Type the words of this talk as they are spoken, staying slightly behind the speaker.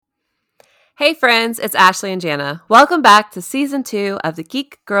Hey friends, it's Ashley and Jana. Welcome back to season 2 of the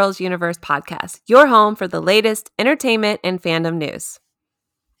Geek Girls Universe podcast, your home for the latest entertainment and fandom news.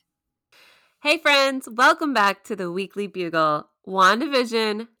 Hey friends, welcome back to the Weekly Bugle.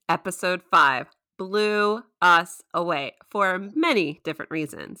 WandaVision episode 5 blew us away for many different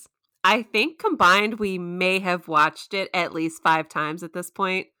reasons. I think combined we may have watched it at least 5 times at this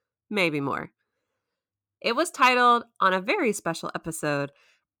point, maybe more. It was titled On a Very Special Episode.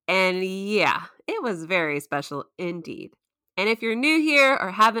 And yeah, it was very special indeed. And if you're new here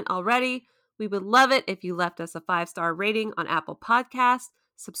or haven't already, we would love it if you left us a 5-star rating on Apple Podcasts,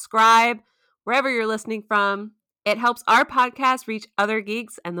 subscribe, wherever you're listening from. It helps our podcast reach other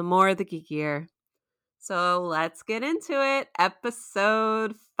geeks, and the more the geekier. So let's get into it.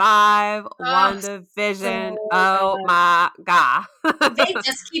 Episode 5, WandaVision. Oh my God. They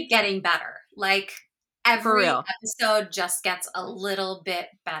just keep getting better. Like For every real. episode just gets a little bit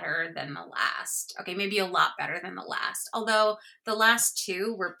better than the last. Okay, maybe a lot better than the last. Although the last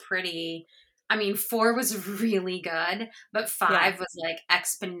 2 were pretty. I mean, 4 was really good, but 5 was like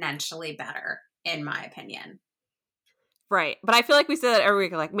exponentially better, in my opinion. Right. But I feel like we say that every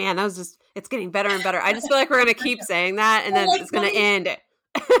week, like, man, that was just, it's getting better and better. I just feel like we're going to keep saying that and Well, then like it's going to end.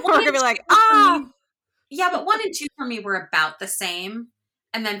 We're 1 going to and be 2 like, for ah. me. Yeah, but 1 and 2 for me were about the same.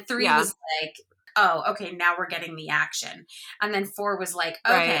 And then 3 Yeah. was like, oh, okay, now we're getting the action. And then 4 was like,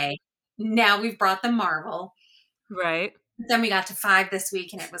 Right. okay, now we've brought the Marvel. Right. Then we got to 5 this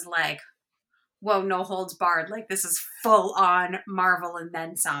week and it was like, whoa, no holds barred. Like, this is full on Marvel and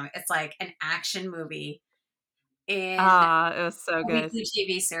then some. It's like an action movie in It was so a good. weekly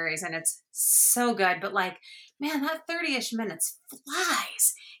TV series, and it's so good. But like, man, that 30-ish minutes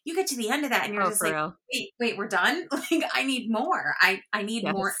flies. You get to the end of that and you're just For like, real. wait, we're done? Like, I need more. I need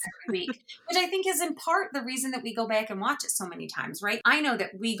more Yes. every week. Which I think is in part the reason that we go back and watch it so many times, right? I know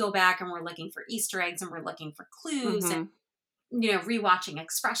that we go back and we're looking for Easter eggs and we're looking for clues and, you know, rewatching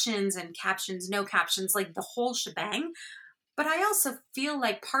expressions and captions, no captions, like the whole shebang. But I also feel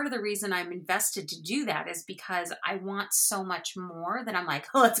like part of the reason I'm invested to do that is because I want so much more that I'm like,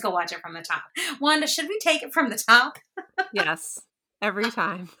 oh, let's go watch it from the top. Wanda, should we take it from the top? Yes. Every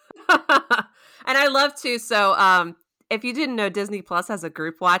time. And I love to. So, if you didn't know, Disney Plus has a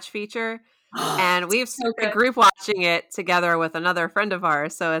group watch feature. And we've started group watching it together with another friend of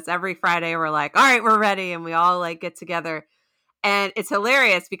ours. So it's every Friday we're like, all right, we're ready. And we all like get together. And it's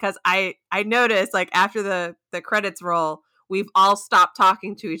hilarious because I noticed like after the credits roll, we've all stopped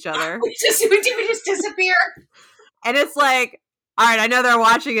talking to each other. we just disappear. And it's like, all right, I know they're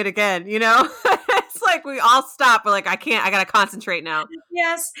watching it again, you know? It's like we all stop. We're like, I got to concentrate now.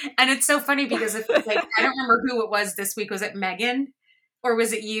 Yes. And it's so funny because if like, I don't remember who it was this week. Was it Megan? Or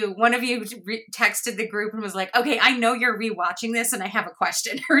was it you? One of you texted the group and was like, okay, I know you're rewatching this and I have a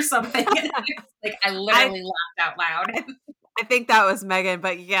question or something. Like, I literally laughed out loud. I think that was Megan,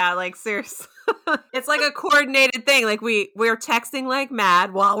 but yeah, like seriously. It's like a coordinated thing. Like we're texting like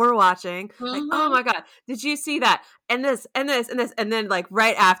mad while we're watching. Like, oh my God, did you see that? And this, and this, and this. And then like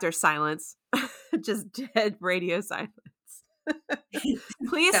right after silence. Just dead radio silence.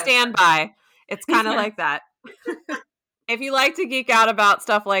 Please stand by. It's kind of like that. If you like to geek out about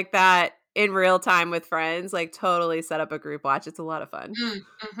stuff like that in real time with friends, like totally set up a group watch. It's a lot of fun.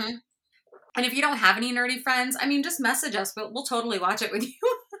 Mm-hmm. And if you don't have any nerdy friends, I mean, just message us, but we'll totally watch it with you.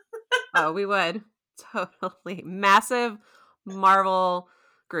 Oh, we would. Totally. Massive Marvel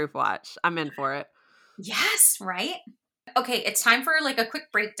group watch. I'm in for it. Yes, right? Okay, it's time for like a quick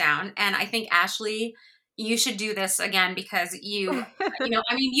breakdown. And I think, Ashley, you should do this again because you know,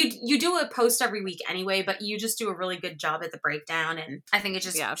 I mean, you do a post every week anyway, but you just do a really good job at the breakdown. And I think it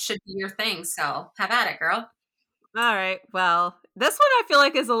just should be your thing. So have at it, girl. All right. Well, this one I feel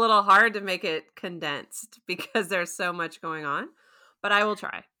like is a little hard to make it condensed because there's so much going on, but I will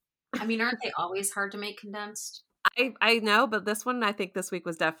try. I mean, aren't they always hard to make condensed? I know, but this one, I think this week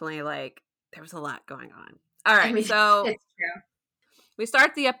was definitely like, there was a lot going on. All right. I mean, so it's true. We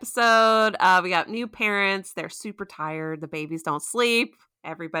start the episode. We got new parents. They're super tired. The babies don't sleep.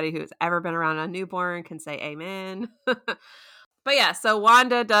 Everybody who's ever been around a newborn can say amen. But yeah, so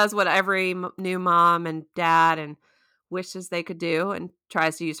Wanda does what every new mom and dad and wishes they could do and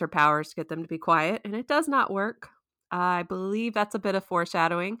tries to use her powers to get them to be quiet. And it does not work. I believe that's a bit of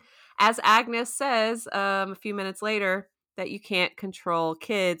foreshadowing. As Agnes says a few minutes later, that you can't control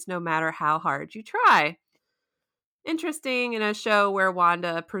kids no matter how hard you try. Interesting in a show where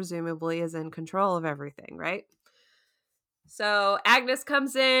Wanda presumably is in control of everything, right? So Agnes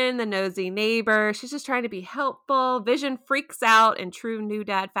comes in, the nosy neighbor. She's just trying to be helpful. Vision freaks out in true new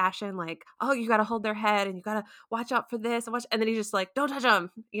dad fashion, like, oh, you got to hold their head and you got to watch out for this. And then he's just like, don't touch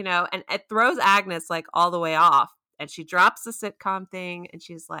them, and it throws Agnes like all the way off. And she drops the sitcom thing and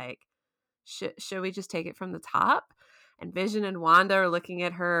she's like, should we just take it from the top? And Vision and Wanda are looking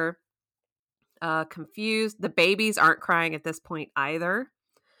at her confused. The babies aren't crying at this point either.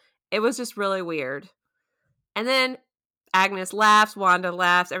 It was just really weird. And then Agnes laughs, Wanda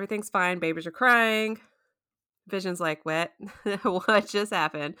laughs, everything's fine, babies are crying. Vision's like, what? What just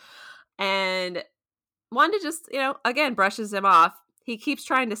happened? And Wanda just, again, brushes him off. He keeps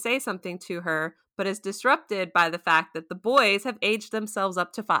trying to say something to her, but is disrupted by the fact that the boys have aged themselves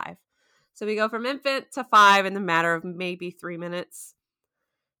up to 5. So we go from infant to 5 in the matter of maybe 3 minutes.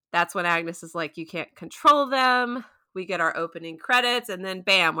 That's when Agnes is like, you can't control them. We get our opening credits, and then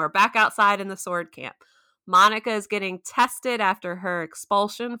bam, we're back outside in the sword camp. Monica is getting tested after her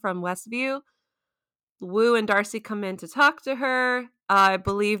expulsion from Westview. Wu and Darcy come in to talk to her. I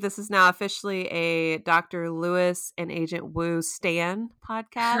believe this is now officially a Dr. Lewis and Agent Wu Stan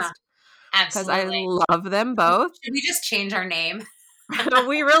podcast. Because I love them both. Should we just change our name?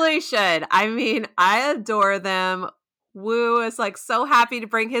 We really should. I mean, I adore them. Wu is like so happy to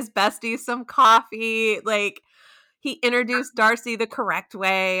bring his bestie some coffee. Like, he introduced Darcy the correct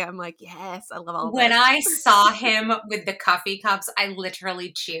way. I'm like, yes, I love all When this. I saw him with the coffee cups, I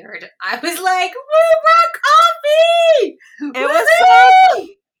literally cheered. I was like, Wu brought coffee! It was so,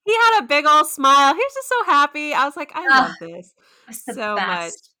 he had a big old smile. He was just so happy. I was like, I love this so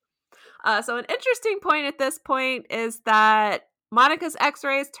much. So an interesting point at this point is that Monica's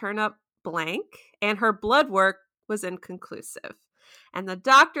x-rays turn up blank and her blood work was inconclusive. And the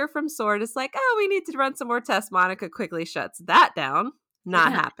doctor from SWORD is like, oh, we need to run some more tests. Monica quickly shuts that down.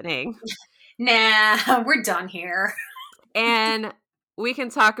 Not happening. Nah, we're done here. And we can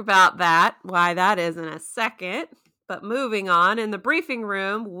talk about that, why that is in a second. But moving on, in the briefing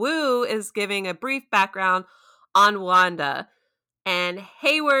room, Wu is giving a brief background on Wanda. And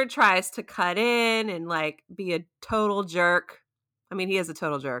Hayward tries to cut in and like be a total jerk. I mean, he is a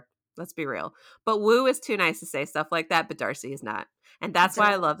total jerk. Let's be real. But Wu is too nice to say stuff like that, but Darcy is not. And that's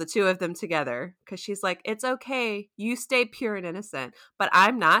why I love the two of them together. Because she's like, it's okay. You stay pure and innocent. But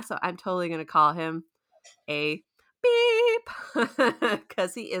I'm not, so I'm totally going to call him a beep.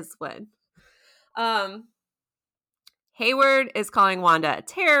 Because he is one. Hayward is calling Wanda a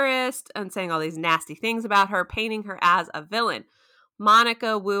terrorist and saying all these nasty things about her, painting her as a villain.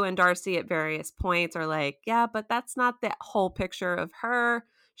 Monica, Wu, and Darcy at various points are like, yeah, but that's not the whole picture of her.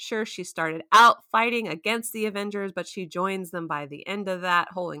 Sure, she started out fighting against the Avengers, but she joins them by the end of that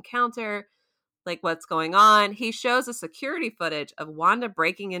whole encounter. Like, what's going on? He shows a security footage of Wanda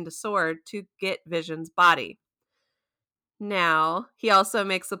breaking into SWORD to get Vision's body. Now, he also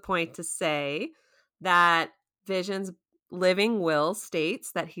makes a point to say that Vision's living will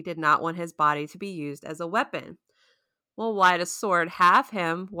states that he did not want his body to be used as a weapon. Well, why does SWORD have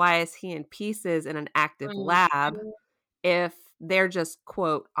him? Why is he in pieces in an active lab if they're just,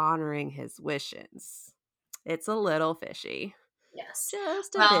 quote, honoring his wishes? It's a little fishy. Yes.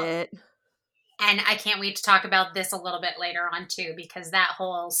 Just a bit. And I can't wait to talk about this a little bit later on, too, because that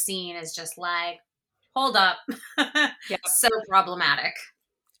whole scene is just like, hold up. Yep. So problematic.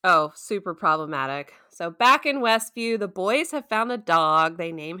 Oh, super problematic. So back in Westview, the boys have found a dog.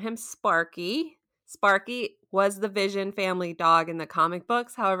 They name him Sparky. Sparky was the Vision family dog in the comic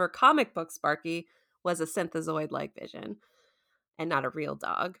books. However, comic book Sparky was a synthezoid like Vision and not a real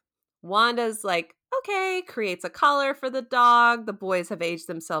dog. Wanda's like, okay, creates a collar for the dog. The boys have aged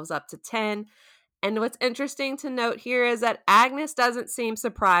themselves up to 10. And what's interesting to note here is that Agnes doesn't seem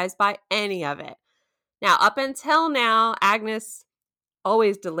surprised by any of it. Now, up until now, Agnes,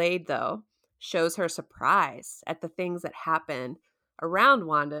 always delayed though, shows her surprise at the things that happen around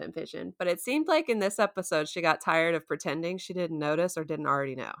Wanda and Vision. But it seemed like in this episode, she got tired of pretending she didn't notice or didn't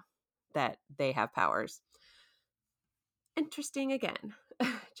already know that they have powers. Interesting again.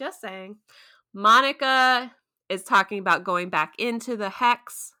 Just saying. Monica is talking about going back into the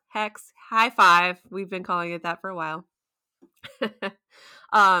Hex. Hex, high five. We've been calling it that for a while.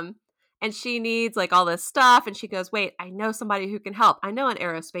 And she needs like all this stuff. And she goes, wait, I know somebody who can help. I know an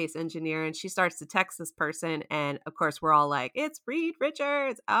aerospace engineer. And she starts to text this person. And of course, we're all like, it's Reed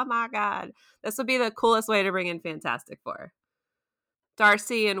Richards. Oh my God. This would be the coolest way to bring in Fantastic Four.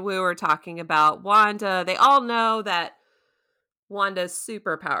 Darcy and Wu are talking about Wanda. They all know that Wanda's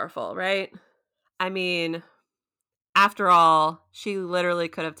super powerful, right? I mean, after all, she literally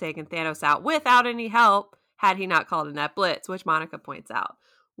could have taken Thanos out without any help had he not called in that blitz, which Monica points out.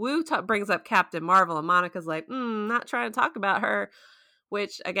 Wu brings up Captain Marvel, and Monica's like, not trying to talk about her,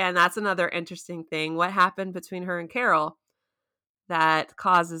 which, again, that's another interesting thing. What happened between her and Carol that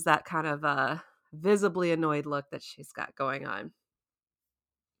causes that kind of visibly annoyed look that she's got going on.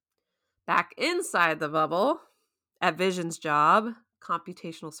 Back inside the bubble, at Vision's job,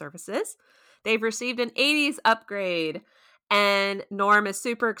 computational services, they've received an 80s upgrade. And Norm is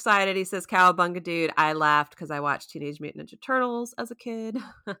super excited. He says, "Cowabunga, dude, I laughed because I watched Teenage Mutant Ninja Turtles as a kid."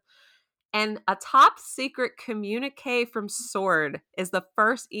 And a top secret communique from SWORD is the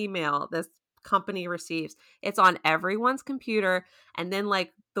first email this company receives. It's on everyone's computer. And then,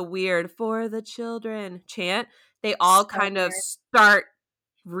 like, the weird "for the children" chant, they all kind of start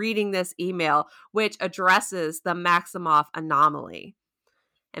reading this email, which addresses the Maximoff anomaly.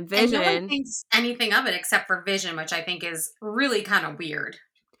 And Vision, and no one thinks anything of it except for Vision, which I think is really kind of weird.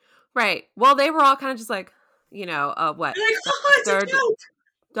 Right. Well, they were all kind of just like, what? Like, oh, it's a joke.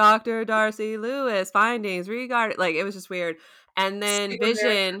 Dr. Darcy Lewis findings regarding, like, it was just weird. And then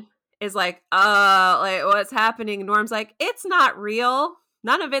Vision is like, like, what's happening? Norm's like, it's not real.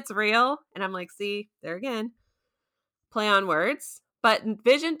 None of it's real. And I'm like, see, there again, play on words. But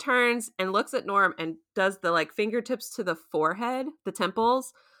Vision turns and looks at Norm and does the, like, fingertips to the forehead, the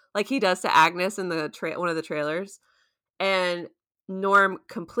temples, like he does to Agnes in the one of the trailers. And Norm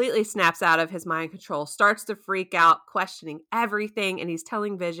completely snaps out of his mind control, starts to freak out, questioning everything, and he's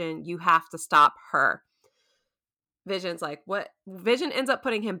telling Vision, "You have to stop her." Vision's like, "What?" Vision ends up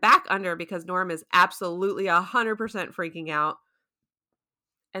putting him back under because Norm is absolutely 100% freaking out.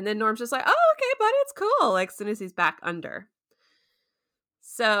 And then Norm's just like, "Oh, okay, buddy, it's cool," like, as soon as he's back under.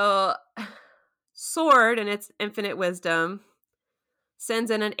 So SWORD, in its infinite wisdom, sends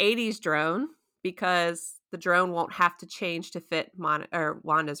in an 80s drone because the drone won't have to change to fit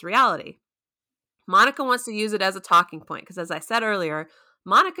Wanda's reality. Monica wants to use it as a talking point because, as I said earlier,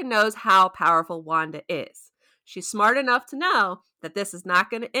 Monica knows how powerful Wanda is. She's smart enough to know that this is not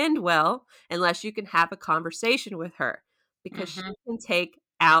going to end well unless you can have a conversation with her, because she can take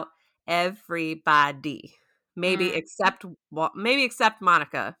out everybody. Maybe except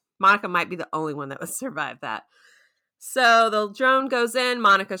Monica. Monica might be the only one that would survive that. So the drone goes in,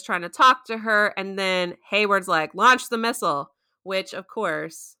 Monica's trying to talk to her, and then Hayward's like, "Launch the missile," which, of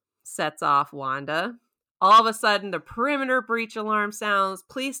course, sets off Wanda. All of a sudden, the perimeter breach alarm sounds.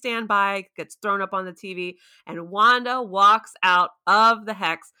 "Please stand by," gets thrown up on the TV, and Wanda walks out of the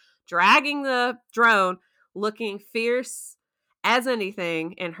hex, dragging the drone, looking fierce as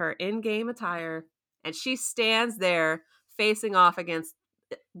anything in her in-game attire, and she stands there facing off against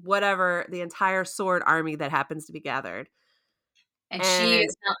whatever the entire SWORD army that happens to be gathered. And she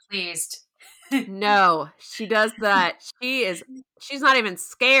is not pleased. No, she does that. She's not even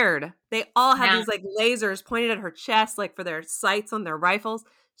scared. They all have these, like, lasers pointed at her chest, like, for their sights on their rifles.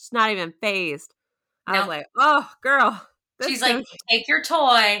 She's not even phased. I was like, "Oh, girl." She's like, "Take your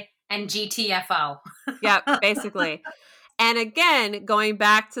toy and GTFO." Yeah, basically. And again, going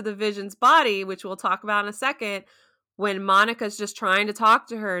back to the Vision's body, which we'll talk about in a second, when Monica's just trying to talk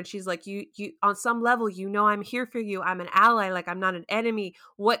to her and she's like, you on some level, I'm here for you. I'm an ally. Like, I'm not an enemy.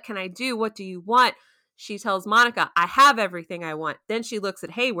 What can I do? What do you want? She tells Monica, "I have everything I want." Then she looks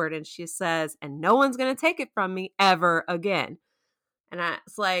at Hayward and she says, "And no one's going to take it from me ever again." And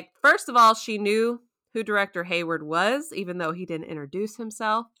it's like, first of all, she knew who Director Hayward was, even though he didn't introduce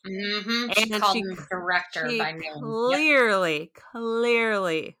himself. And she called him director by name.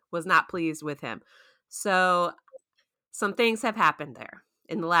 Clearly was not pleased with him. So some things have happened there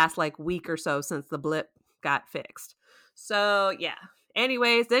in the last, like, week or so since the blip got fixed. So yeah.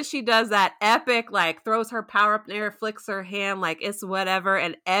 Anyways, then she does that epic, like, throws her power up in the air, flicks her hand like it's whatever,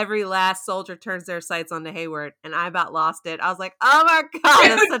 and every last soldier turns their sights onto Hayward, and I about lost it. I was like, oh my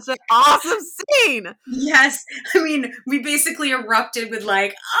God, it's such an awesome scene. Yes. I mean, we basically erupted with,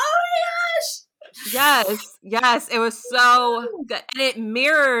 like, oh my gosh. Yes. It was so good. And it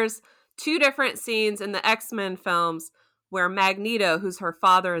mirrors two different scenes in the X-Men films where Magneto, who's her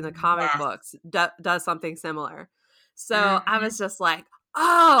father in the comic books, does something similar. So I was just like,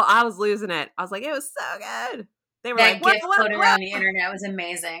 oh, I was losing it. I was like, it was so good. They were that like, what around the internet was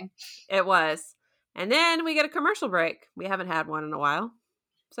amazing. It was. And then we get a commercial break. We haven't had one in a while.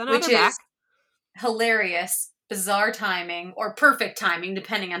 So now Which is hilarious, bizarre timing, or perfect timing,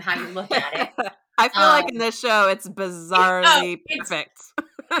 depending on how you look at it. I feel like in this show, it's bizarrely perfect.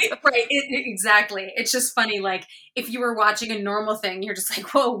 Right, exactly. It's just funny. Like, if you were watching a normal thing, you're just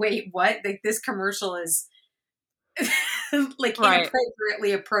like, whoa, wait, what? Like, this commercial is like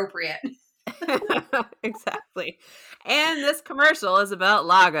inappropriately appropriate. Exactly. And this commercial is about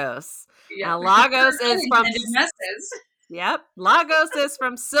Lagos. Yeah. Now, Lagos is from Yep. Lagos is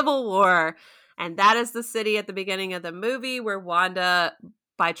from Civil War. And that is the city at the beginning of the movie where Wanda,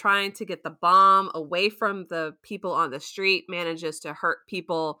 by trying to get the bomb away from the people on the street, manages to hurt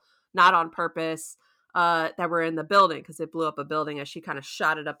people, not on purpose, that were in the building, because it blew up a building as she kind of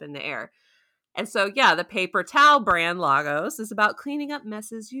shot it up in the air. And so, yeah, the paper towel brand Lagos is about cleaning up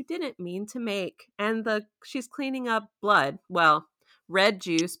messes you didn't mean to make. And she's cleaning up blood. Well, red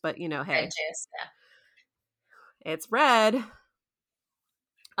juice, but hey, Red juice, it's red.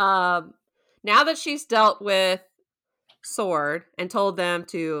 Now that she's dealt with Sword and told them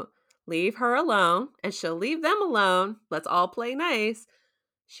to leave her alone, and she'll leave them alone, let's all play nice.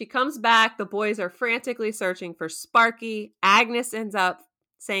 She comes back. The boys are frantically searching for Sparky. Agnes ends up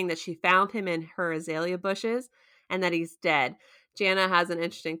saying that she found him in her azalea bushes and that he's dead. Jana has an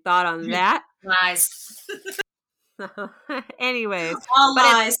interesting thought on that. Lies. Anyways, all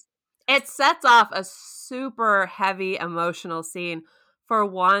lies. It sets off a super heavy emotional scene for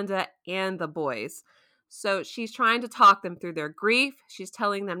Wanda and the boys. So she's trying to talk them through their grief. She's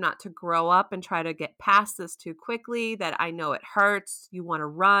telling them not to grow up and try to get past this too quickly, that I know it hurts. You want to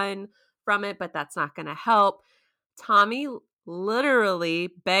run from it, but that's not going to help. Tommy literally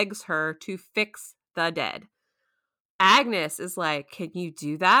begs her to fix the dead. Agnes is like, can you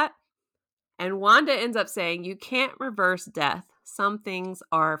do that? And Wanda ends up saying, you can't reverse death. Some things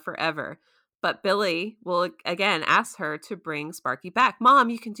are forever. But Billy will again ask her to bring Sparky back. Mom,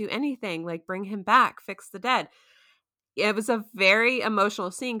 you can do anything. Like, bring him back, fix the dead. It was a very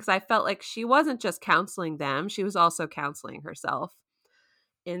emotional scene because I felt like she wasn't just counseling them. She was also counseling herself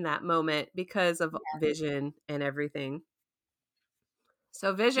in that moment because of Vision and everything.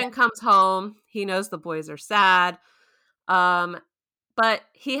 So Vision comes home. He knows the boys are sad. But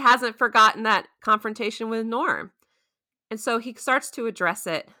he hasn't forgotten that confrontation with Norm. And so he starts to address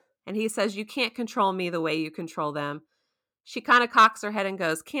it. And he says, you can't control me the way you control them. She kind of cocks her head and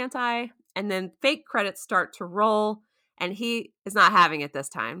goes, can't I? And then fake credits start to roll. And he is not having it this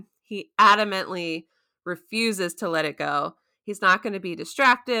time. He adamantly refuses to let it go. He's not going to be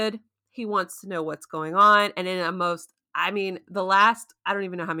distracted. He wants to know what's going on. And in the last, I don't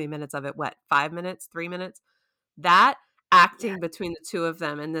even know how many minutes of it, 5 minutes, 3 minutes? That acting between the two of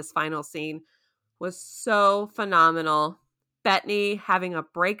them in this final scene was so phenomenal. Bettany having a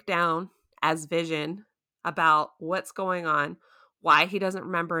breakdown as Vision about what's going on, why he doesn't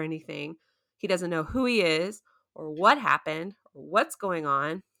remember anything. He doesn't know who he is or what happened or what's going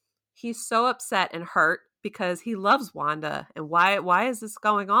on. He's so upset and hurt because he loves Wanda, and why is this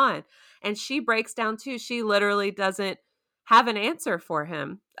going on? And she breaks down too. She literally doesn't have an answer for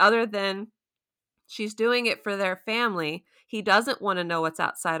him other than she's doing it for their family. He doesn't want to know what's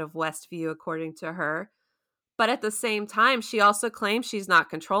outside of Westview, according to her. But at the same time, she also claims she's not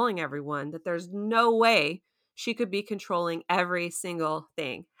controlling everyone, that there's no way she could be controlling every single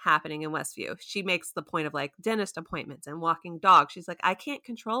thing happening in Westview. She makes the point of like dentist appointments and walking dogs. She's like, I can't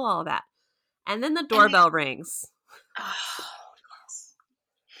control all that. And then the doorbell rings. Oh, yes.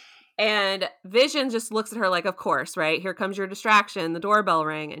 And Vision just looks at her like, of course, right? Here comes your distraction. The doorbell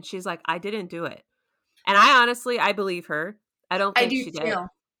rang. And she's like, I didn't do it. And I believe her. I don't think she did.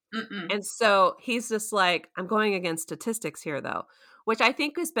 Mm-mm. And so he's just like, I'm going against statistics here, though, which I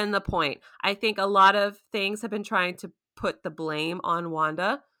think has been the point. I think a lot of things have been trying to put the blame on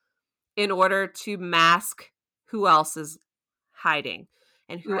Wanda in order to mask who else is hiding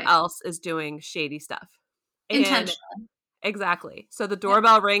and who else is doing shady stuff. Intentionally. Exactly. So the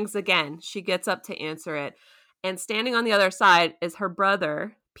doorbell rings again. She gets up to answer it. And standing on the other side is her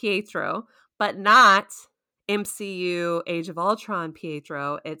brother, Pietro, but not MCU Age of Ultron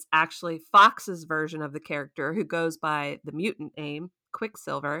Pietro. It's actually Fox's version of the character who goes by the mutant name,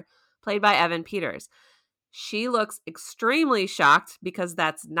 Quicksilver, played by Evan Peters. She looks extremely shocked because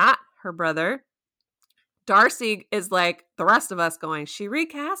that's not her brother. Darcy is like the rest of us going, she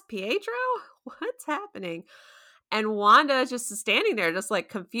recast Pietro? What's happening? And Wanda just is standing there just like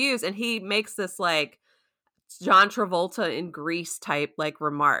confused. And he makes this like John Travolta in Grease type like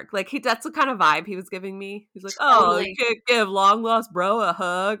remark. Like that's the kind of vibe he was giving me. He's like, Totally. oh, you can't give long lost bro a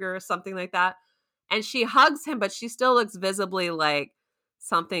hug or something like that. And she hugs him, but she still looks visibly like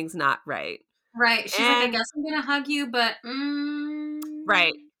something's not right. Right. She's like, I guess I'm going to hug you, but...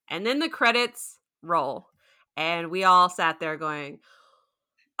 Right. And then the credits roll. And we all sat there going,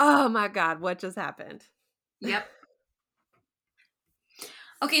 oh my God, what just happened? Yep.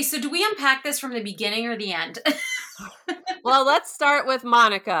 Okay, so do we unpack this from the beginning or the end? Well, let's start with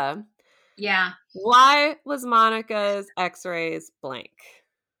Monica. Yeah. Why was Monica's x-rays blank?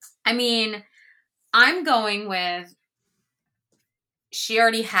 I mean, I'm going with she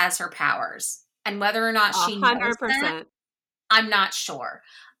already has her powers. And whether or not she 100%. knows that, I'm not sure.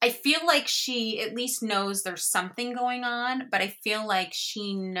 I feel like she at least knows there's something going on, but I feel like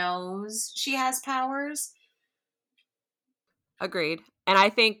she knows she has powers. Agreed. And I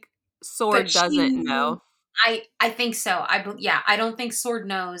think But Sword she doesn't knew, know. I think so. Yeah, I don't think Sword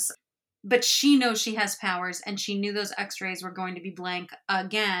knows, but she knows she has powers, and she knew those X-rays were going to be blank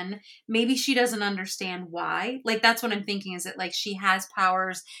again. Maybe she doesn't understand why. Like, that's what I'm thinking. Is it like she has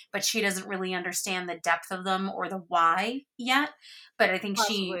powers, but she doesn't really understand the depth of them or the why yet? But I think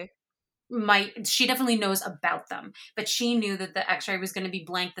Possibly. she definitely knows about them, but she knew that the X-ray was going to be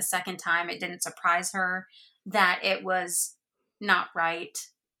blank the second time. It didn't surprise her that it was not right.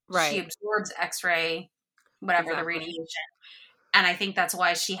 She Right. absorbs X-ray, whatever the Exactly. radiation. And I think that's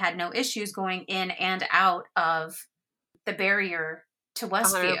why she had no issues going in and out of the barrier to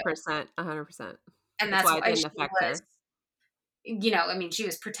Westview. 100%. 100%. And That's that's why it why didn't she affect was, her. I mean, she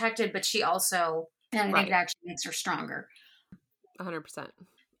was protected, but she also, and I think it Right. actually makes her stronger. 100%.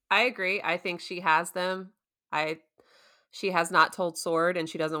 I agree. I think she has them. I She has not told Sword, and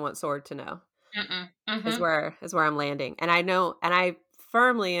she doesn't want Sword to know. Mm-mm. Is Mm-hmm. where I'm landing. And I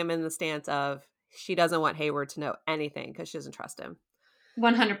firmly am in the stance of she doesn't want Hayward to know anything because she doesn't trust him.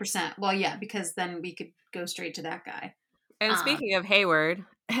 100%. Well, yeah, because then we could go straight to that guy. And Um, speaking of Hayward,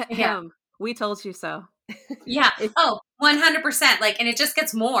 yeah. we told you so. Yeah. It's Oh, 100%. Like, and it just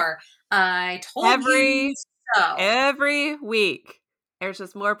gets more. I told you every so. every week. There's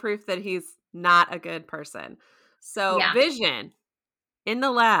just more proof that he's not a good person. So Yeah. Vision in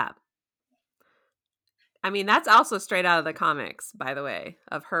the lab. I mean, that's also straight out of the comics, by the way,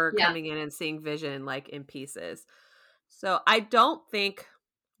 of her Yeah. coming in and seeing Vision like in pieces. So I don't think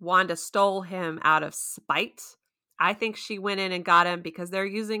Wanda stole him out of spite. I think she went in and got him because they're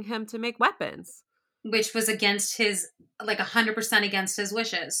using him to make weapons. Which was against his, like 100% against his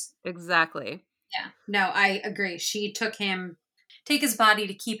wishes. Exactly. Yeah. No, I agree. She take his body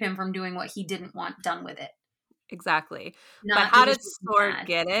to keep him from doing what he didn't want done with it. Exactly. But Not how because did she's Sword mad.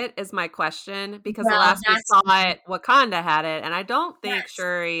 get it is my question, because the Well, last we that's saw it, Wakanda had it, and I don't think yes.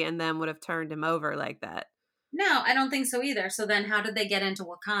 Shuri and them would have turned him over like that, No, I don't think so either. So then how did they get into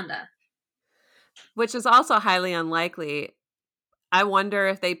Wakanda? which is also highly unlikely. I wonder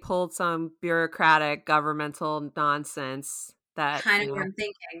if they pulled some bureaucratic governmental nonsense that, Kind of what I'm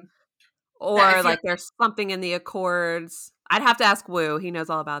thinking. That I or feel like there's something in the Accords. I'd have to ask Wu. He knows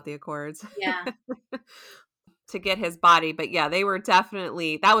all about the Accords yeah. to get his body. But yeah, they were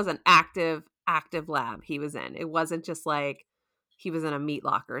definitely, that was an active lab he was in. It wasn't just like he was in a meat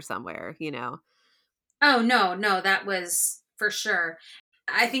locker somewhere. Oh no, no, that was for sure.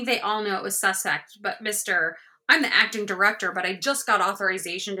 I think they all know it was suspect, but Mr. I'm the acting director, but I just got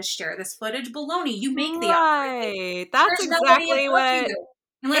authorization to share this footage. Baloney, you make the authorization. Right. That's There's nobody exactly above what you.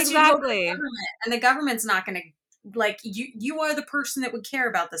 Unless you go to the exactly. government. And the government's not gonna like you are the person that would care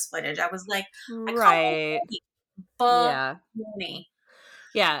about this footage. I was like, I call Right. Yeah. baloney.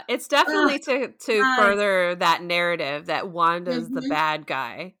 Yeah, it's Ugh, definitely to God. further that narrative that Wanda's the Mm-hmm. bad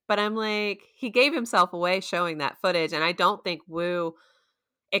guy. But I'm like, he gave himself away showing that footage, and I don't think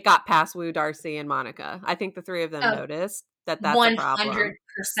it got past Wu, Darcy, and Monica. I think the three of them Oh, noticed that that's a 100%. problem.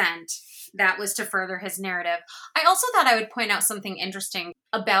 That was to further his narrative. I also thought I would point out something interesting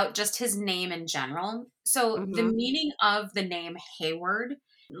about just his name in general. So, the Mhm. meaning of the name Hayward,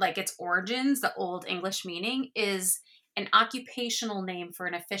 like its origins, the Old English meaning, is an occupational name for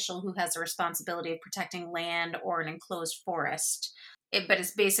an official who has the responsibility of protecting land or an enclosed forest. But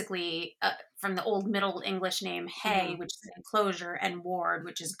it's basically from the Old Middle English name Hay, Mhm. which is enclosure, and Ward,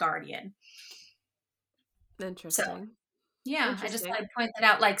 which is guardian. So, Interesting. yeah, I just thought Interesting. I'd point that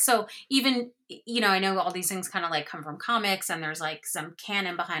out. Like, so even, I know all these things kind of like come from comics and there's like some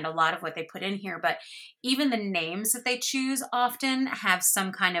canon behind a lot of what they put in here, but even the names that they choose often have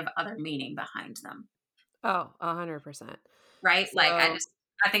some kind of other meaning behind them, Oh, 100%. right? Like, So,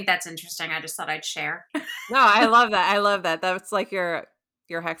 I think that's interesting. I just thought I'd share. no, I love that. I love that. That's like your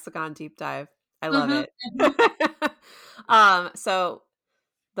hexagon deep dive. I love Hmm. it. Hmm. So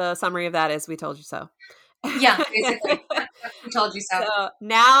the summary of that is we told you so. Yeah, basically. We told you so. So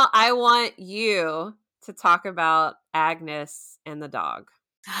now I want you to talk about Agnes and the dog.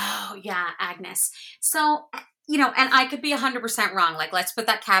 Oh, yeah, Agnes. So, and I could be 100% wrong. Like, let's put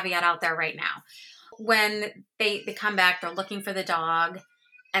that caveat out there right now. When they come back, they're looking for the dog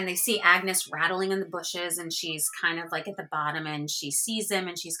and they see Agnes rattling in the bushes and she's kind of like at the bottom and she sees him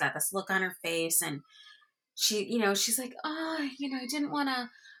and she's got this look on her face and she's like, oh, I didn't want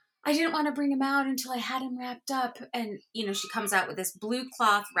to bring him out until I had him wrapped up. And, she comes out with this blue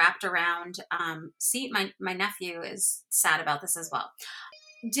cloth wrapped around. See, my nephew is sad about this as well.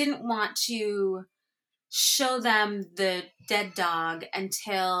 Didn't want to show them the dead dog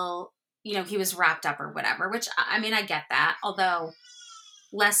until, he was wrapped up or whatever, which, I mean, I get that. Although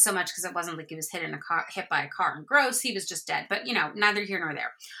less so much because it wasn't like he was hit by a car and gross. He was just dead. But, neither here nor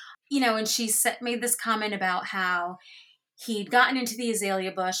there. And she made this comment about how he'd gotten into the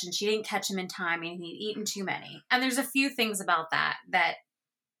azalea bush and she didn't catch him in time and he'd eaten too many. And there's a few things about that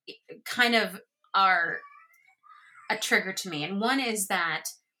kind of are a trigger to me. And one is that,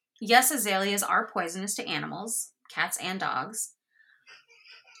 yes, azaleas are poisonous to animals, cats and dogs.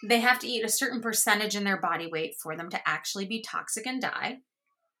 They have to eat a certain percentage in their body weight for them to actually be toxic and die.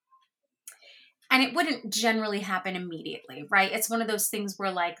 And it wouldn't generally happen immediately, right? It's one of those things where,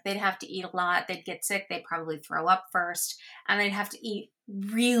 like, they'd have to eat a lot, they'd get sick, they'd probably throw up first, and they'd have to eat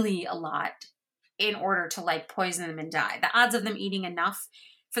really a lot in order to, like, poison them and die. The odds of them eating enough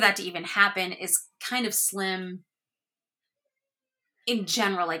for that to even happen is kind of slim in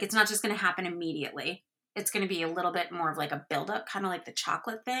general. Like, it's not just going to happen immediately. It's going to be a little bit more of like a buildup, kind of like the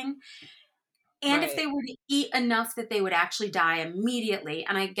chocolate thing. And if they were to eat enough that they would actually die immediately,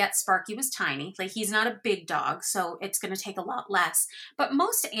 and I get Sparky was tiny, like he's not a big dog, so it's going to take a lot less. But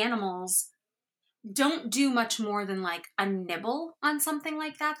most animals don't do much more than like a nibble on something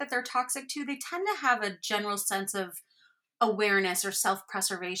like that they're toxic to. They tend to have a general sense of awareness or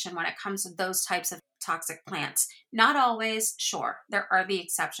self-preservation when it comes to those types of toxic plants. Not always, sure, there are the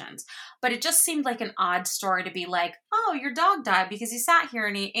exceptions, but it just seemed like an odd story to be like, oh, your dog died because he sat here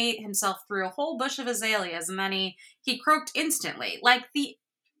and he ate himself through a whole bush of azaleas and then he croaked instantly. Like the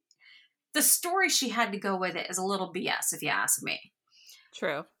story she had to go with it is a little BS if you ask me.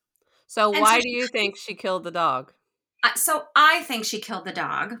 True. So why do you think she killed the dog? So I think she killed the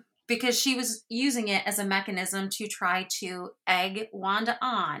dog because she was using it as a mechanism to try to egg Wanda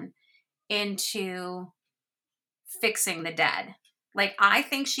on into fixing the dead. Like, I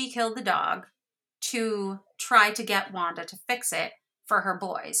think she killed the dog to try to get Wanda to fix it for her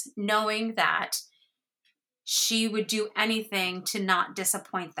boys, knowing that she would do anything to not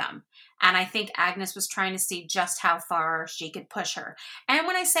disappoint them. And I think Agnes was trying to see just how far she could push her. And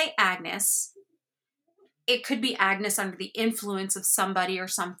when I say Agnes, it could be Agnes under the influence of somebody or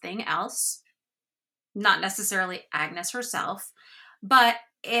something else, not necessarily Agnes herself. But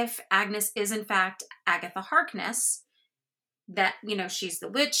if Agnes is in fact Agatha Harkness, that, she's the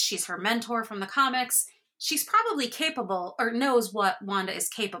witch, she's her mentor from the comics, she's probably capable or knows what Wanda is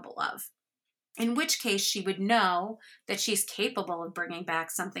capable of. In which case she would know that she's capable of bringing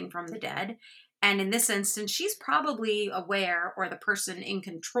back something from the dead. And in this instance, she's probably aware, or the person in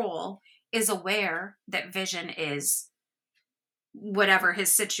control is aware, that Vision is whatever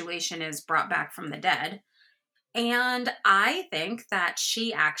his situation is brought back from the dead. And I think that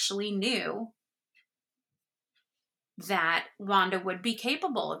she actually knew that Wanda would be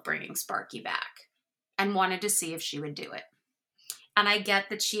capable of bringing Sparky back and wanted to see if she would do it. And I get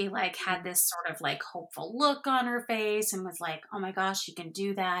that she like had this sort of like hopeful look on her face and was like, oh my gosh, you can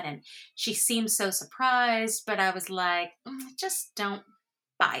do that. And she seemed so surprised, but I was like, just don't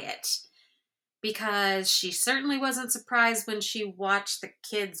buy it. Because she certainly wasn't surprised when she watched the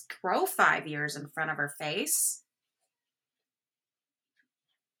kids grow 5 years in front of her face.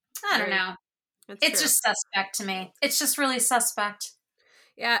 I don't know. It's just suspect to me. It's just really suspect.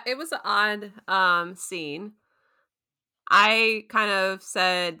 Yeah, it was an odd scene. I kind of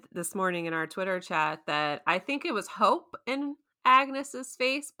said this morning in our Twitter chat that I think it was hope in Agnes's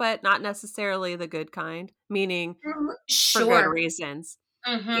face, but not necessarily the good kind, meaning for good reasons.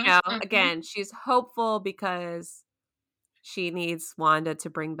 Again, she's hopeful because she needs Wanda to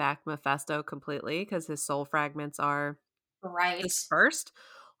bring back Mephisto completely because his soul fragments are dispersed.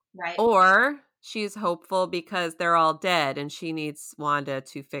 Right. Or she's hopeful because they're all dead and she needs Wanda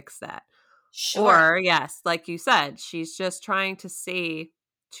to fix that. Sure. Or, yes, like you said, she's just trying to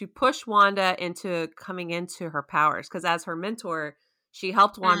push Wanda into coming into her powers. Because as her mentor, she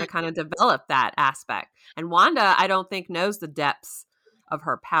helped Wanda kind of develop that aspect. And Wanda, I don't think, knows the depths of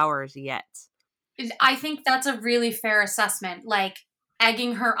her powers yet. I think that's a really fair assessment. Like,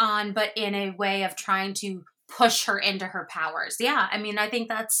 egging her on, but in a way of trying to push her into her powers. Yeah, I mean, I think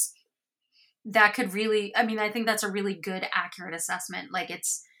I think that's a really good, accurate assessment. Like,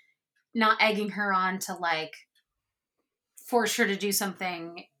 it's not egging her on to like force her to do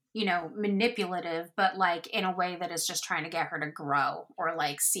something, manipulative, but like in a way that is just trying to get her to grow or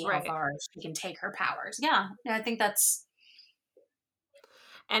like see how far she can take her powers. Yeah, I think that's.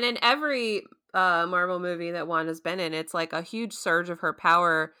 And in every Marvel movie that Wanda's been in, it's like a huge surge of her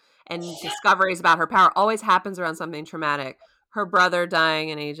power and discoveries about her power always happens around something traumatic. Her brother dying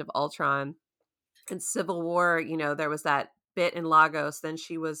in Age of Ultron. In Civil War, there was that bit in Lagos. Then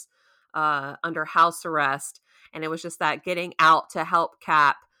she was under house arrest. And it was just that getting out to help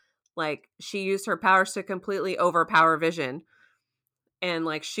Cap. Like, she used her powers to completely overpower Vision and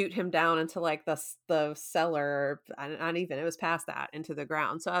like shoot him down into like the cellar. Not even, it was past that, into the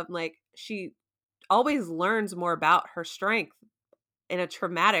ground. So I'm like, she always learns more about her strength in a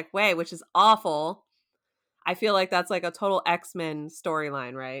traumatic way, which is awful. I feel like that's like a total X-Men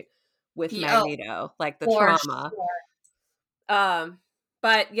storyline, right? With Magneto, like the trauma. Sure.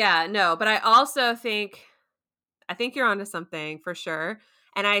 But yeah, no, but I think you're onto something for sure.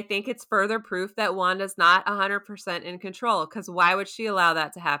 And I think it's further proof that Wanda's not 100% in control, because why would she allow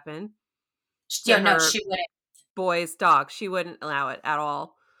that to happen? No, she wouldn't. Boy's dog. She wouldn't allow it at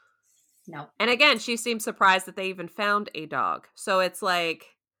all. No. And again, she seemed surprised that they even found a dog. So it's like,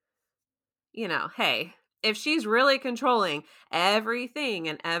 you know, hey, if she's really controlling everything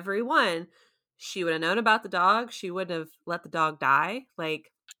and everyone, she would have known about the dog. She wouldn't have let the dog die.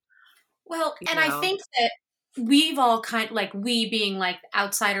 Like, well, and I think that we've all we being like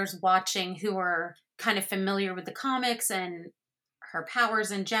outsiders watching who are kind of familiar with the comics and her powers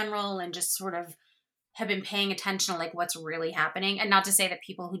in general and just sort of have been paying attention to like what's really happening. And not to say that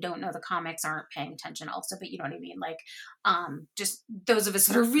people who don't know the comics aren't paying attention also, but you know what I mean? Like, just those of us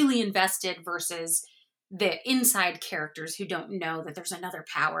that are really invested versus the inside characters who don't know that there's another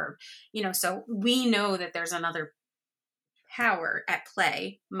power, you know, so we know that there's another power at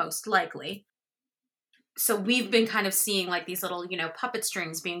play, most likely. So we've been kind of seeing like these little, you know, puppet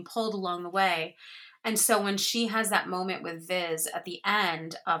strings being pulled along the way. And so when she has that moment with Viz at the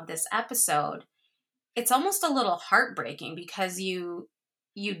end of this episode, it's almost a little heartbreaking because you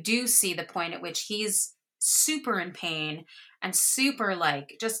do see the point at which he's super in pain and super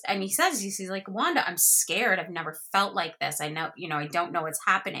like just, and he says, he's like, Wanda, I'm scared. I've never felt like this. I know, you know, I don't know what's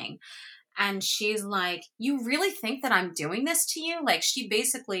happening. And she's like, you really think that I'm doing this to you? Like, she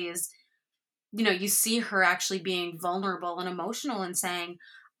basically is, you know, you see her actually being vulnerable and emotional and saying,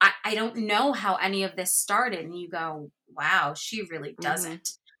 I don't know how any of this started. And you go, wow, she really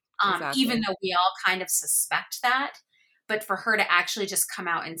doesn't. Exactly. Even though we all kind of suspect that. But for her to actually just come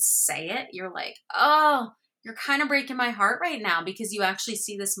out and say it, you're like, oh, you're kind of breaking my heart right now, because you actually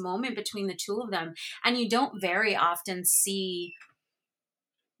see this moment between the two of them. And you don't very often see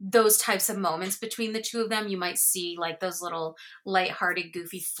those types of moments between the two of them. You might see like those little lighthearted,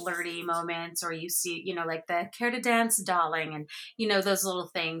 goofy, flirty moments, or you see, you know, like the care to dance, darling, and, you know, those little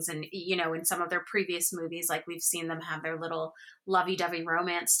things. And, you know, in some of their previous movies, like we've seen them have their little lovey-dovey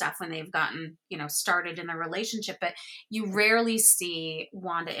romance stuff when they've gotten, you know, started in their relationship. But you rarely see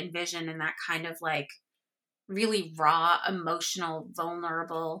Wanda and Vision in that kind of like really raw, emotional,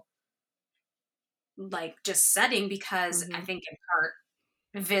 vulnerable, like just setting, because I think in part,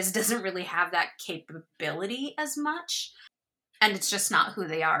 Viz doesn't really have that capability as much, and it's just not who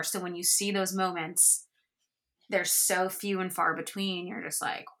they are. So when you see those moments, they're so few and far between. You're just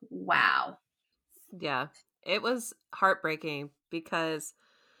like, wow. Yeah, it was heartbreaking because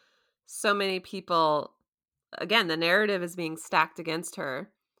so many people, again, the narrative is being stacked against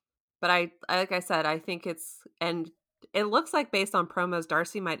her. But I like I said, I think and it looks like based on promos,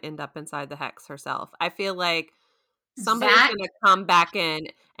 Darcy might end up inside the Hex herself. I feel like somebody's going to come back in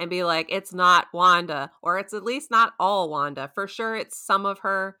and be like, it's not Wanda, or it's at least not all Wanda. For sure, it's some of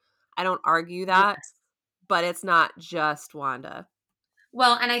her. I don't argue that, but it's not just Wanda.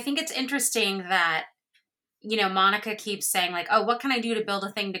 Well, and I think it's interesting that, you know, Monica keeps saying like, oh, what can I do to build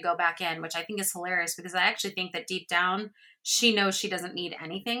a thing to go back in? Which I think is hilarious, because I actually think that deep down, she knows she doesn't need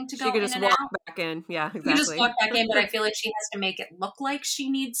anything to go in. She could just walk back in. Yeah, exactly. She just walk back in, but I feel like she has to make it look like she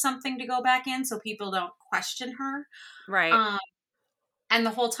needs something to go back in so people don't question her. Right. And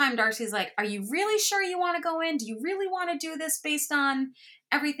the whole time Darcy's like, are you really sure you want to go in? Do you really want to do this based on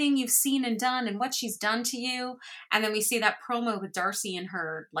everything you've seen and done and what she's done to you? And then we see that promo with Darcy in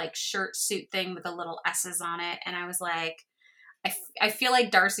her like shirt suit thing with the little S's on it. And I was like, I feel like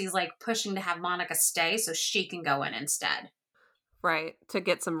Darcy's like pushing to have Monica stay so she can go in instead. Right. To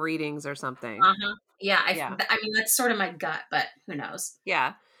get some readings or something. Yeah. I mean, that's sort of my gut, but who knows?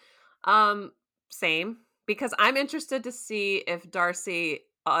 Yeah. Same. Because I'm interested to see if Darcy,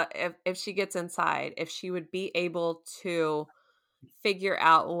 if she gets inside, if she would be able to figure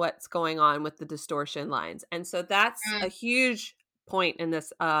out what's going on with the distortion lines. And so that's a huge point in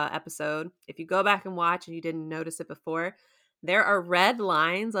this episode. If you go back and watch and you didn't notice it before, there are red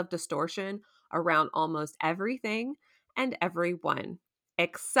lines of distortion around almost everything and everyone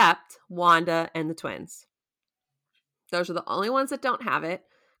except Wanda and the twins. Those are the only ones that don't have it.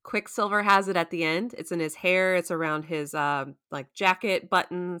 Quicksilver has it at the end. It's in his hair. It's around his like jacket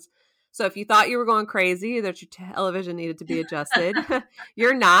buttons. So if you thought you were going crazy, that your television needed to be adjusted,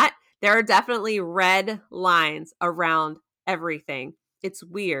 you're not. There are definitely red lines around everything. It's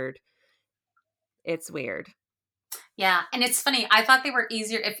weird. It's weird. Yeah, and it's funny. I thought they were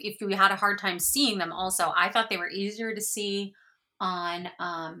easier if we had a hard time seeing them also. I thought they were easier to see on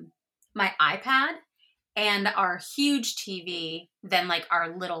my iPad and our huge TV than like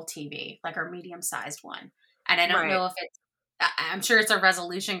our little TV, like our medium-sized one. And I don't Right. know if it's I'm sure it's a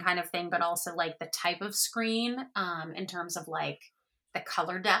resolution kind of thing, but also like the type of screen in terms of like the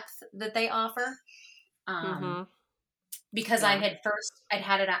color depth that they offer. Um Mm-hmm. because Yeah. I'd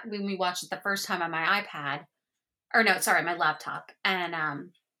had it when we watched it the first time on my iPad, or no, sorry, my laptop. And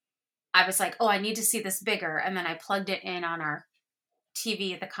I was like, oh, I need to see this bigger. And then I plugged it in on our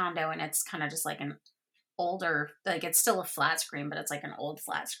TV at the condo, and it's kind of just like an older, like it's still a flat screen, but it's like an old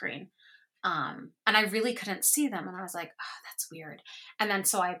flat screen. And I really couldn't see them. And I was like, oh, that's weird. And then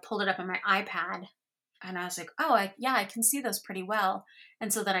so I pulled it up on my iPad and I was like, oh, I can see those pretty well.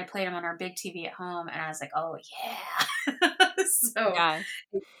 And so then I played them on our big TV at home and I was like, oh, yeah. So Yeah.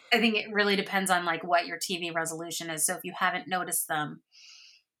 I think it really depends on like what your TV resolution is. So if you haven't noticed them,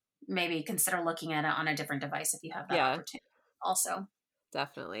 maybe consider looking at it on a different device if you have that Yeah. opportunity also.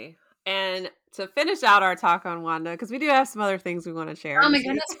 Definitely. And to finish out our talk on Wanda, because we do have some other things we want to share Oh my this week.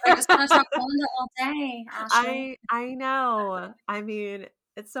 goodness, but I just want to talk Wanda all day, Ashley. I know. I mean,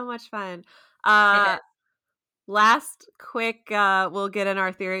 it's so much fun. It is. Last quick, we'll get in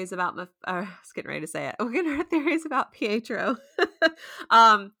our theories about. I was getting ready to say it. We'll get in our theories about Pietro.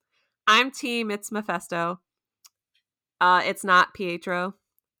 I'm team. It's Mephisto. It's not Pietro.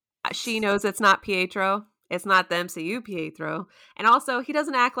 She knows it's not Pietro. It's not the MCU Pietro. And also, he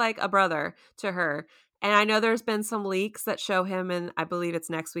doesn't act like a brother to her. And I know there's been some leaks that show him in, I believe it's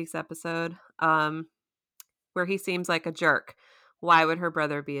next week's episode, where he seems like a jerk. Why would her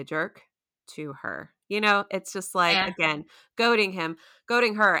brother be a jerk to her? You know, it's just like, Yeah. again, goading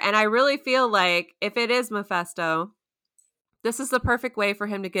her. And I really feel like if it is Mephisto, this is the perfect way for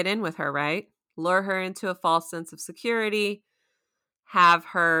him to get in with her, right? Lure her into a false sense of security, have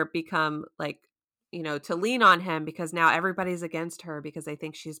her become like, to lean on him because now everybody's against her because they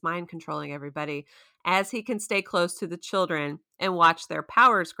think she's mind controlling everybody, as he can stay close to the children and watch their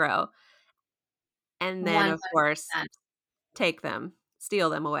powers grow. And then, of course, 100%. take them, steal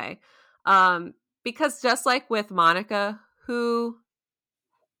them away. Because just like with Monica, who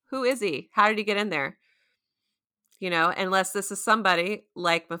is he? How did he get in there? Unless this is somebody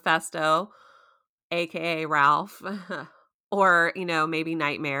like Mephisto, aka Ralph, or, maybe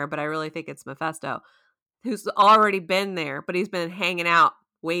Nightmare, but I really think it's Mephisto, who's already been there, but he's been hanging out,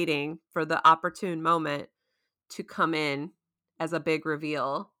 waiting for the opportune moment to come in as a big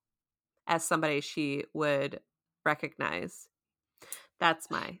reveal, as somebody she would recognize. That's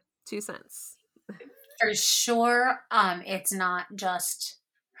my 2 cents. For sure, it's not just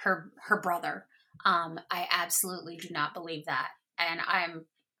her brother. I absolutely do not believe that. And I'm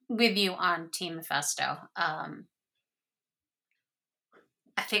with you on Team Mephisto.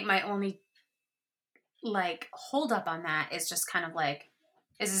 I think my only like hold up on that is just kind of like,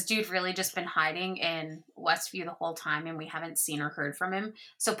 is this dude really just been hiding in Westview the whole time and we haven't seen or heard from him?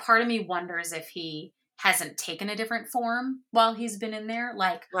 So part of me wonders if he hasn't taken a different form while he's been in there.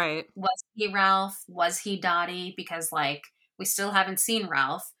 Like, Right. was he Ralph? Was he Dottie? Because like we still haven't seen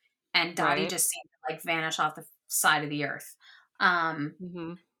Ralph, and Dottie Right. just seemed to like vanish off the side of the earth.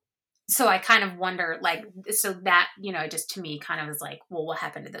 Mm-hmm. So I kind of wonder, like, so that, just to me kind of is like, well, what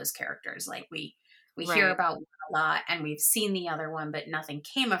happened to those characters? Like we hear Right. about one a lot and we've seen the other one, but nothing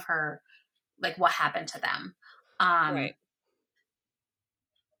came of her. Like what happened to them? Right.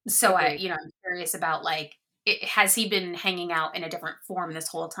 So Agreed. I'm curious about like, has he been hanging out in a different form this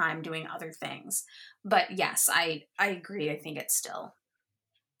whole time doing other things? But yes, I agree. I think it's still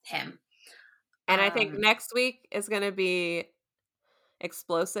him. And I think Um, next week is going to be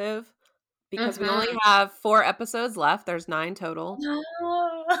explosive because we only mhm. have 4 episodes left. There's 9 total. No,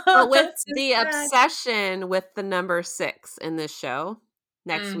 But with that's so the sad. obsession with the number 6 in this show,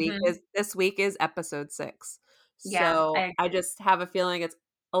 Hmm. this week is episode 6. Yeah, So I just have a feeling it's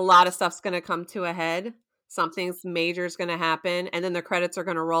a lot of stuff's going to come to a head. Something's major is going to happen, and then the credits are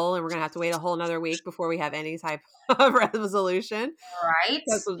going to roll, and we're going to have to wait a whole nother week before we have any type of resolution. right.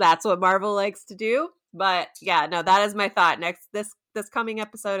 Because that's what Marvel likes to do. But yeah, no, that is my thought. This coming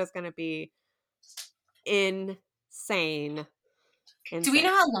episode is going to be insane. Do we Insane. know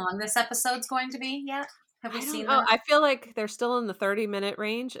how long this episode's going to be yet? Have we I don't seen know. that? I feel like they're still in the 30-minute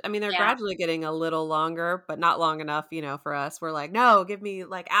range. I mean, they're Yeah. gradually getting a little longer, but not long enough, for us. We're like, no, give me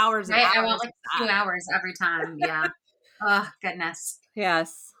like hours and Right. I want hours like of 2 hours every time. Yeah. Oh goodness.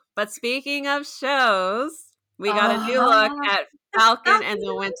 Yes. But speaking of shows, we got a new look Oh, at Falcon and Falcon the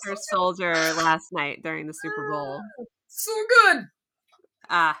and Winter Soldier last night during the Super Bowl. So good.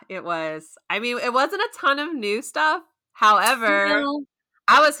 It was. I mean, it wasn't a ton of new stuff. However, No.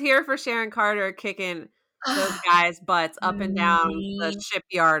 I was here for Sharon Carter kicking those guys' butts up and down the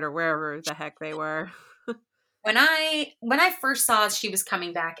shipyard or wherever the heck they were. When I first saw she was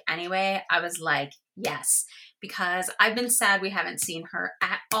coming back anyway, I was like, yes, because I've been sad we haven't seen her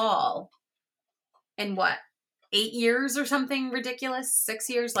at all in what, 8 years or something ridiculous, 6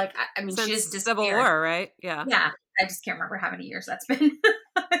 years. Like, I mean, Since she just Civil disappeared. War, right? Yeah. Yeah, I just can't remember how many years that's been.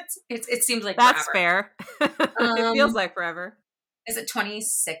 It seems like That's forever. fair. It feels like forever. Is it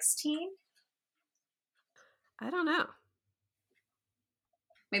 2016? I don't know.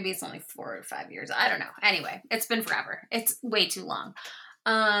 Maybe it's only 4 or 5 years. I don't know. Anyway, it's been forever. It's way too long.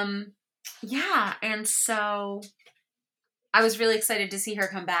 Yeah, and so I was really excited to see her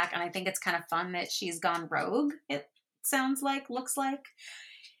come back, and I think it's kind of fun that she's gone rogue, it sounds like, looks like.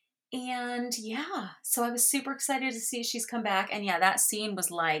 And yeah, so I was super excited to see she's come back. And yeah, that scene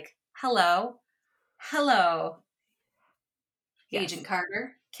was like, hello, yes. Agent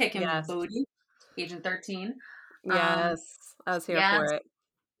Carter, kicking booty, Agent 13. Yes, I was here for it.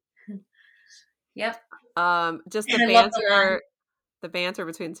 Yep. Just the banter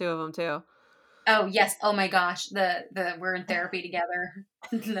between two of them too. Oh yes! Oh my gosh! The we're in therapy together.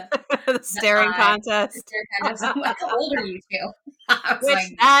 the staring contest. How old are you two? Which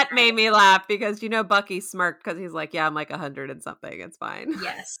like, that made me laugh because Bucky smirked because he's like, yeah, I'm like 100 and something. It's fine.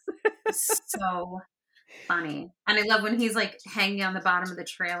 Yes, so funny. And I love when he's like hanging on the bottom of the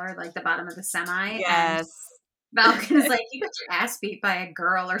trailer, like the bottom of the semi. Yes. And Falcon is like, you got your ass beat by a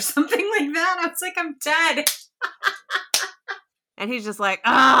girl or something like that. I was like, I'm dead. And he's just like,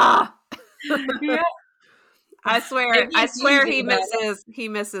 ah. Yeah. I swear he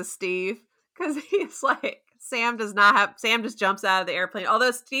misses Steve because he's like, Sam just jumps out of the airplane.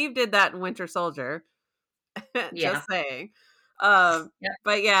 Although Steve did that in Winter Soldier. Just saying.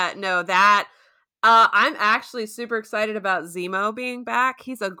 But yeah, no, that I'm actually super excited about Zemo being back.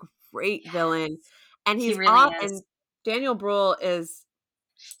 He's a great villain. And he's really is. And Daniel Bruhl is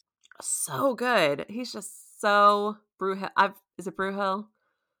so good. He's just so is it Bruhl?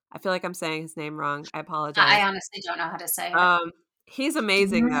 I feel like I'm saying his name wrong. I apologize. I honestly don't know how to say it. He's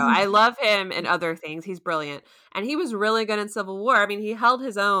amazing, though. I love him in other things. He's brilliant. And he was really good in Civil War. I mean, he held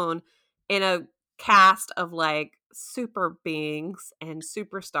his own in a cast of, like, super beings and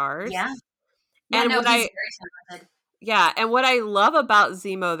superstars. Yeah. And he's very talented. Yeah, and what I love about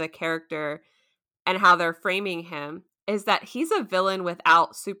Zemo, the character, and how they're framing him, is that he's a villain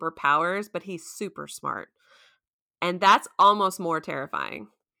without superpowers, but he's super smart. And that's almost more terrifying.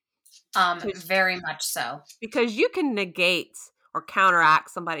 Very much so. Because you can negate or counteract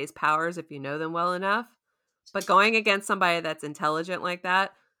somebody's powers if you know them well enough. But going against somebody that's intelligent like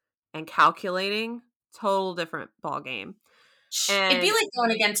that and calculating, total different ball game. And it'd be like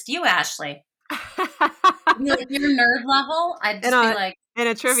going against you, Ashley. Like your nerd level, I'd just be like in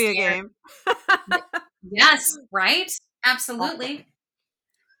a trivia game. Yes, right? Absolutely.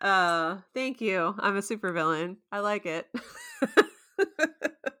 Thank you. I'm a supervillain. I like it.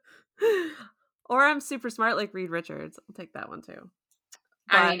 Or I'm super smart like Reed Richards. I'll take that one too.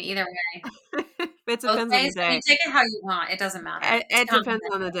 But I mean, either way. It depends on the day. I mean, take it how you want. It doesn't matter. It depends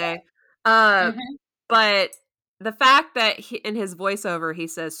on the day. But the fact that in his voiceover, he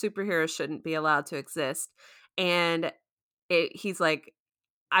says superheroes shouldn't be allowed to exist. And he's like,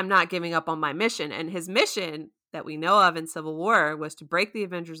 I'm not giving up on my mission. And his mission that we know of in Civil War was to break the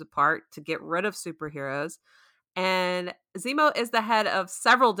Avengers apart, to get rid of superheroes. And Zemo is the head of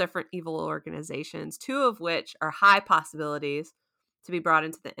several different evil organizations, two of which are high possibilities to be brought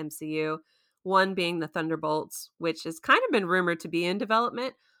into the MCU. One being the Thunderbolts, which has kind of been rumored to be in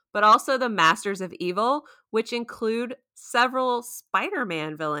development, but also the Masters of Evil, which include several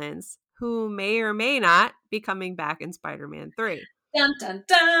Spider-Man villains who may or may not be coming back in Spider-Man 3. Dun, dun,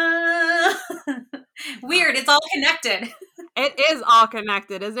 dun. Weird. It's all connected. It is all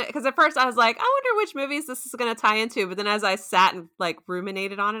connected, isn't it? Because at first I was like, I wonder which movies this is going to tie into. But then as I sat and like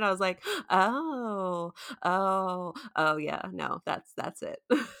ruminated on it, I was like, oh, yeah, no, that's it.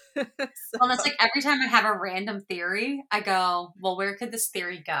 Well, it's like every time I have a random theory, I go, well, where could this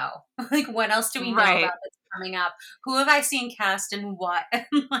theory go? Like, what else do we know about that's coming up? Who have I seen cast and what?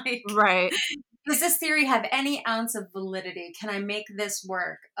 Like, right. Does this theory have any ounce of validity? Can I make this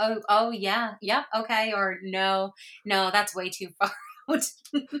work? Oh yeah. Yep. Okay. Or no, that's way too far out.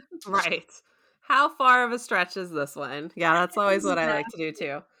 Right. How far of a stretch is this one? Yeah, that's always what I like to do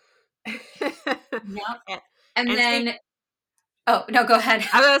too. Yep. And then Oh, no, go ahead.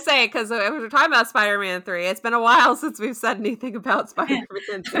 I was going to say, because we're talking about Spider-Man 3. It's been a while since we've said anything about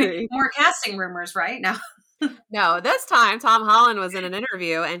Spider-Man 3. More casting rumors, right? No. No, this time Tom Holland was in an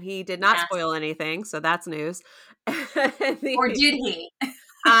interview and he did not Yes. spoil anything, so that's news. Or did he?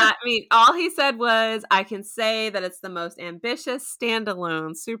 I mean, all he said was, I can say that it's the most ambitious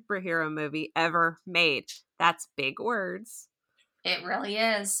standalone superhero movie ever made. That's big words. It really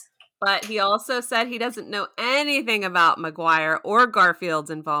is. But he also said he doesn't know anything about Maguire or Garfield's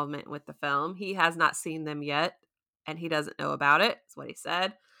involvement with the film. He has not seen them yet, and he doesn't know about it, is what he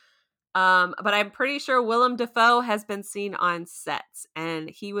said. But I'm pretty sure Willem Dafoe has been seen on sets, and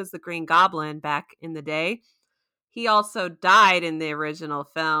he was the Green Goblin back in the day. He also died in the original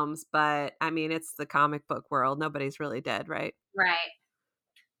films, but I mean, it's the comic book world. Nobody's really dead, right? Right.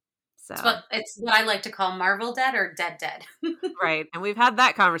 So It's what I like to call Marvel dead or dead. right. And we've had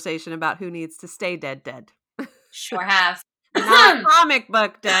that conversation about who needs to stay dead. Sure have. Not comic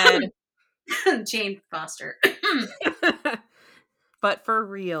book dead. Jane Foster. But for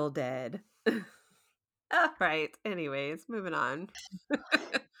real dead. All right. Anyways, moving on.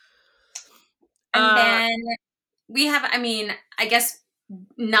 And then we have, I mean, I guess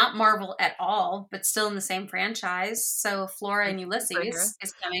not Marvel at all, but still in the same franchise. So Flora and Ulysses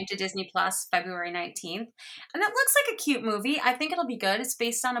is coming to Disney Plus February 19th. And it looks like a cute movie. I think it'll be good. It's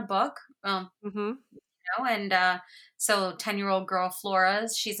based on a book. And so 10-year-old girl Flora,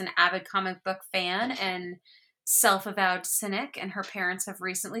 she's an avid comic book fan and self-avowed cynic, and her parents have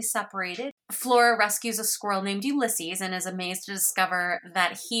recently separated. Flora rescues a squirrel named Ulysses and is amazed to discover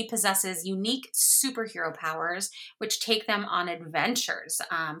that he possesses unique superhero powers, which take them on adventures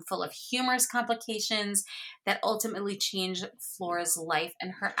full of humorous complications that ultimately change Flora's life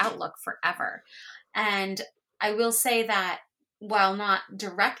and her outlook forever. And I will say that while not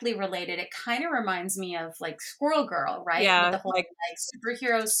directly related, it kind of reminds me of like Squirrel Girl, right? Yeah, with the whole like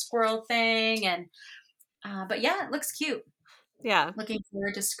superhero squirrel thing. And but yeah, it looks cute. Yeah. Looking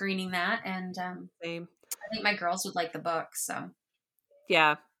forward to screening that. And same. I think my girls would like the book. So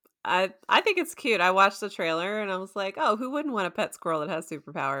yeah, I think it's cute. I watched the trailer and I was like, oh, who wouldn't want a pet squirrel that has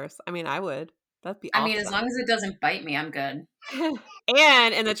superpowers? I mean, I would. That'd be awesome. I mean, as long as it doesn't bite me, I'm good.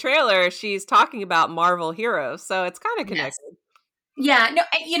 And in the trailer, she's talking about Marvel heroes, so it's kind of connected. Yes.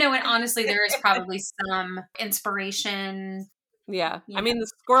 Yeah, no, and honestly, there is probably some inspiration. Yeah. I mean,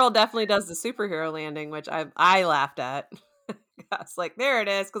 the squirrel definitely does the superhero landing, which I laughed at. I was like, there it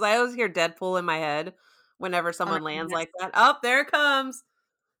is, because I always hear Deadpool in my head whenever someone lands like that. Oh, there it comes,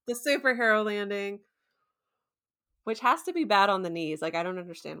 the superhero landing, which has to be bad on the knees. Like, I don't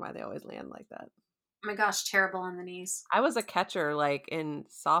understand why they always land like that. Oh my gosh, terrible on the knees. I was a catcher like in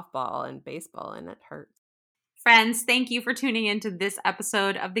softball and baseball, and it hurts. Friends, thank you for tuning into this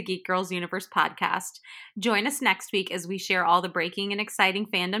episode of the Geek Girls Universe podcast. Join us next week as we share all the breaking and exciting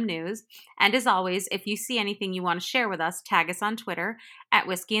fandom news. And as always, if you see anything you want to share with us, tag us on Twitter at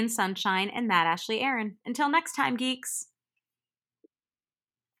Whiskey and Sunshine and that Ashley Aaron. Until next time, geeks.